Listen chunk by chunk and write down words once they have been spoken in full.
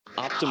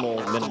optimal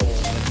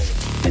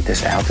minimalism. At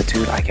this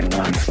altitude, I can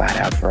run flat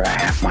out for a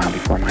half mile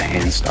before my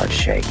hands start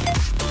shaking.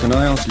 Can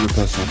I answer your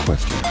personal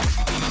question?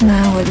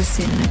 Now would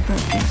seem an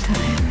appropriate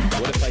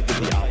time. What if I did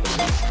the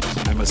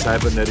opposite? I'm a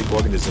cybernetic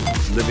organism,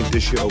 living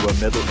tissue over a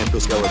metal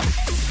endoskeleton.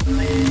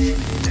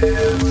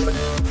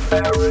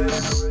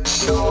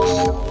 Ferris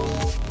Show.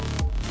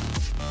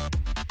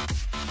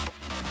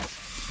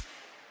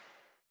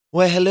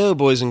 Well, hello,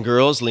 boys and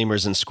girls,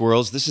 lemurs and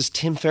squirrels. This is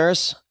Tim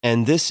Ferriss,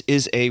 and this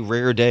is a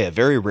rare day, a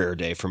very rare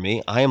day for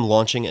me. I am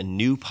launching a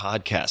new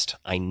podcast.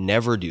 I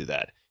never do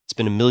that. It's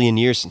been a million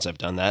years since I've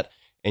done that,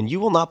 and you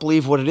will not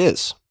believe what it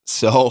is.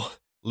 So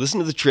listen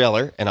to the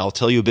trailer, and I'll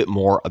tell you a bit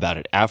more about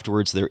it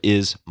afterwards. There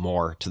is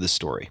more to the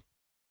story.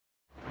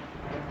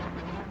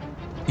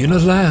 In a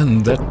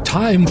land that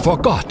time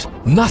forgot,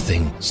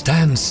 nothing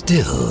stands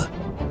still.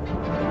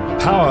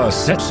 Power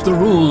sets the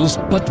rules,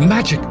 but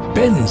magic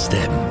bends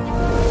them.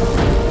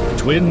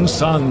 Twin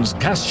suns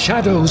cast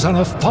shadows on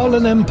a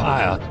fallen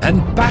empire,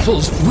 and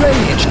battles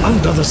rage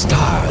under the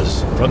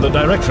stars. From the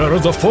director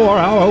of the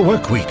 4-Hour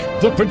Workweek,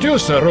 the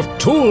producer of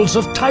Tools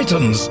of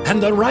Titans,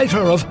 and the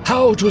writer of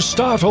How to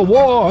Start a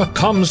War,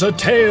 comes a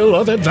tale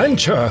of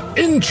adventure,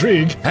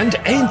 intrigue, and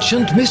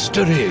ancient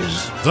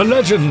mysteries. The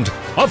legend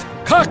of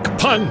Cock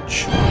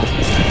Punch.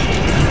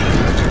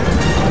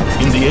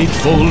 In the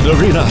Eightfold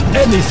Arena,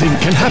 anything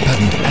can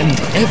happen, and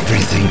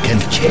everything can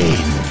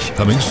change.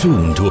 Coming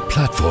soon to a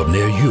platform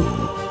near you.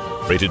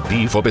 Rated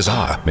B for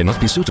bizarre. May not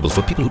be suitable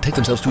for people who take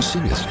themselves too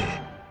seriously.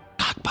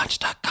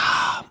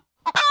 Cockpunch.com.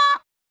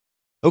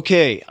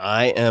 Okay,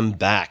 I am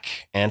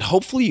back, and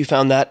hopefully you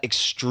found that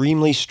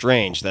extremely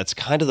strange. That's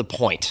kind of the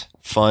point.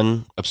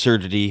 Fun,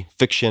 absurdity,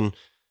 fiction.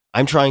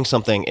 I'm trying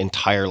something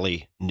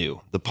entirely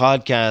new. The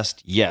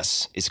podcast,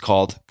 yes, is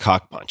called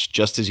Cock Punch,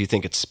 just as you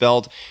think it's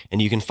spelled,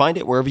 and you can find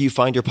it wherever you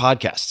find your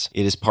podcasts.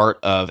 It is part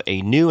of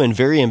a new and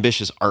very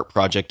ambitious art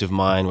project of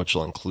mine, which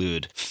will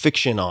include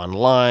fiction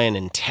online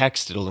and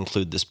text. It'll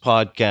include this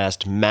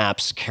podcast,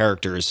 maps,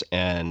 characters,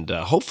 and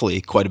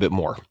hopefully quite a bit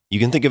more. You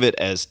can think of it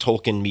as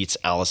Tolkien meets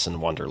Alice in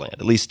Wonderland.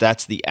 At least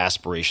that's the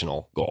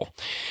aspirational goal.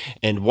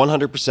 And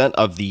 100%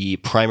 of the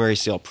primary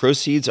sale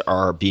proceeds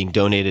are being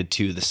donated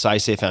to the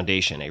SciSafe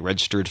Foundation, a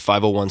registered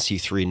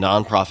 501c3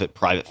 nonprofit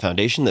private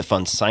foundation that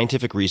funds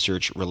scientific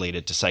research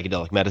related to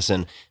psychedelic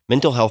medicine,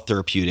 mental health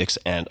therapeutics,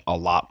 and a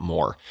lot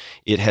more.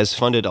 It has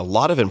funded a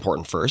lot of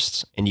important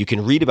firsts, and you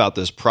can read about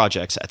those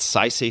projects at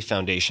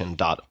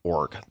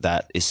scisafefoundation.org.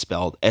 That is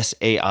spelled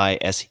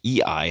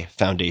SAISEI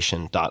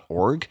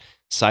foundation.org.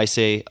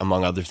 Saisei,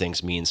 among other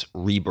things, means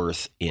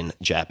rebirth in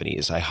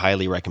Japanese. I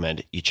highly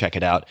recommend you check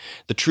it out.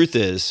 The truth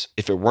is,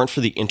 if it weren't for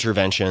the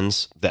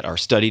interventions that are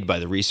studied by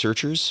the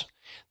researchers,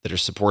 that are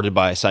supported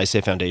by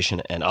Saisei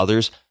Foundation and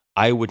others,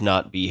 I would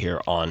not be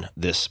here on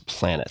this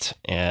planet.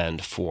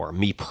 And for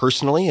me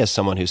personally, as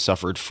someone who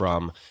suffered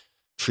from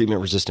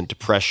treatment-resistant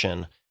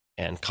depression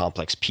and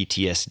complex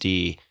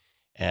PTSD,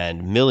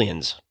 and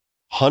millions,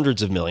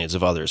 hundreds of millions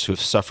of others who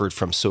have suffered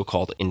from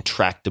so-called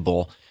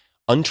intractable,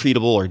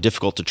 untreatable, or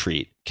difficult to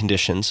treat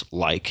conditions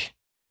like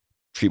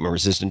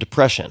treatment-resistant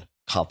depression,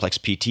 complex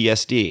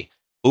PTSD,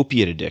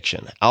 opiate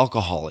addiction,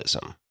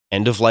 alcoholism,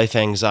 end-of-life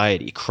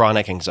anxiety,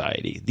 chronic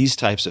anxiety, these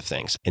types of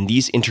things. And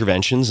these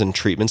interventions and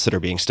treatments that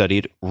are being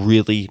studied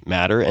really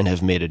matter and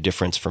have made a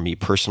difference for me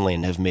personally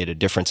and have made a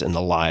difference in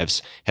the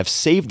lives, have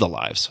saved the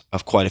lives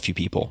of quite a few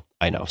people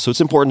I know. So it's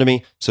important to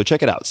me. So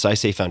check it out,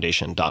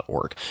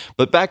 scisafefoundation.org.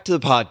 But back to the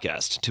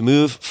podcast, to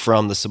move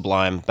from the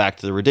sublime back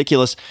to the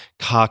ridiculous.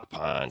 Cock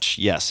Punch.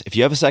 Yes, if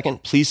you have a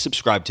second, please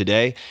subscribe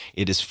today.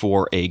 It is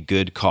for a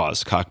good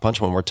cause. Cock Punch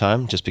one more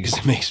time, just because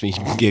it makes me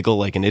giggle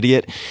like an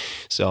idiot.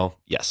 So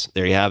yes,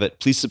 there you have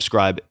it. Please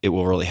subscribe. It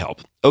will really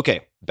help.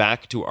 Okay,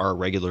 back to our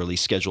regularly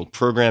scheduled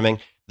programming.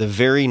 The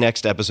very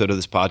next episode of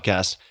this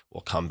podcast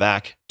will come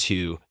back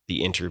to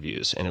the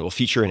interviews, and it will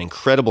feature an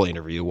incredible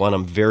interview, one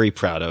I'm very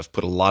proud of,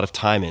 put a lot of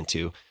time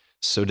into.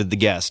 So did the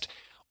guest.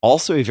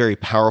 Also a very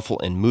powerful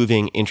and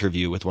moving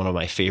interview with one of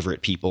my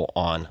favorite people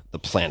on the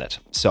planet.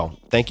 So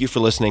thank you for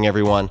listening,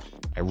 everyone.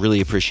 I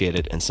really appreciate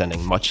it, and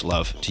sending much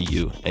love to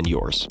you and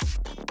yours.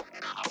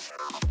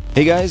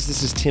 Hey guys,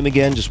 this is Tim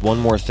again. Just one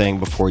more thing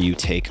before you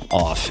take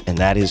off, and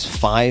that is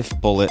 5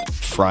 Bullet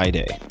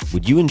Friday.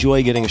 Would you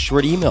enjoy getting a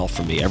short email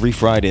from me every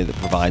Friday that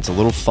provides a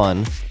little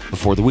fun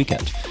before the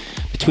weekend?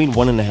 Between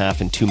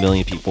 1.5 and 2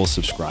 million people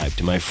subscribe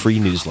to my free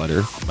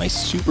newsletter, my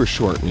super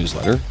short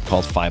newsletter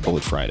called 5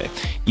 Bullet Friday.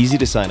 Easy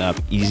to sign up,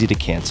 easy to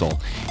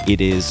cancel.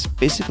 It is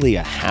basically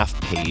a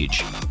half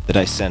page that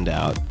I send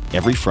out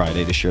every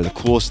Friday to share the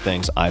coolest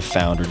things I've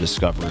found or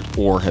discovered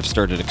or have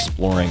started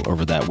exploring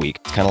over that week.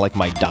 It's kind of like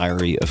my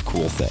diary of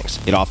cool things.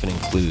 It often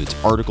includes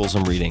articles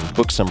I'm reading,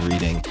 books I'm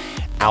reading,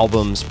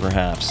 albums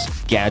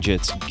perhaps,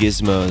 gadgets,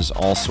 gizmos,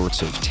 all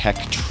sorts of tech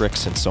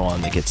tricks and so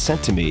on that get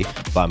sent to me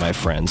by my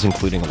friends,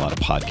 including a lot of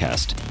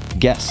podcast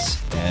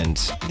guests, and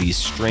these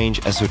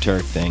strange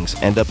esoteric things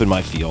end up in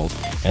my field,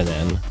 and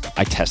then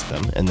I test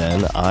them, and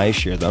then I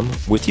share them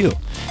with you.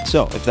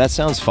 So if that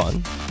sounds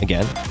fun,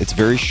 again, it's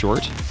very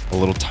short, a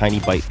little tiny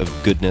bite of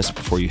goodness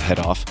before you head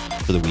off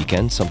for the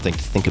weekend, something to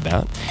think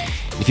about.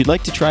 If you'd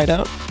like to try it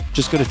out,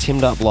 just go to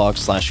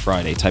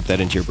tim.blog/Friday. Type that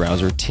into your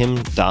browser,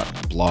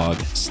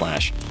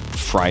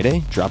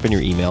 tim.blog/Friday. Drop in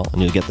your email,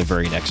 and you'll get the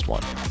very next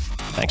one.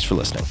 Thanks for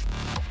listening.